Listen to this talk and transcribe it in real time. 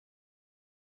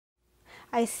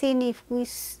I think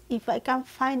if I can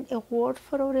find a word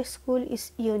for our school,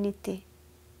 is unity.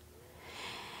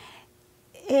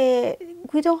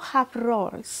 We don't have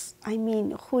roles. I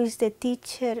mean, who is the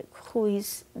teacher, who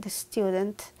is the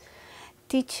student?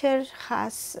 Teacher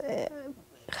has a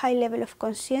high level of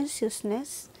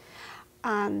conscientiousness,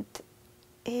 and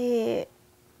they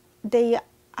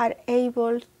are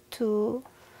able to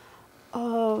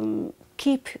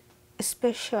keep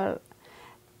special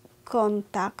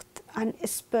contact and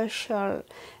special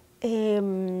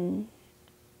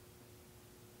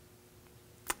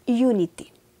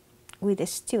unity with the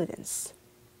students.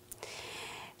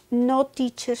 No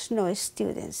teachers, no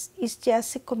students. It's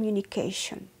just a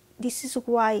communication. This is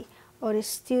why our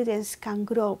students can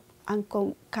grow and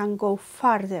can go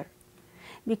further,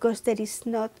 because there is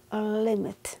not a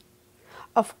limit.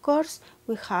 Of course,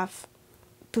 we have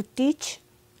to teach,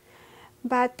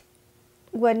 but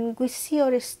when we see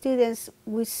our students,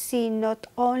 we see not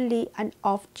only an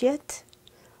object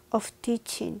of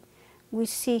teaching, we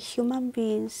see human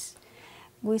beings,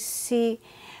 we see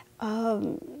a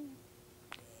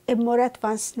more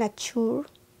advanced nature,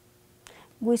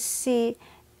 we see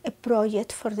a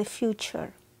project for the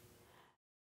future.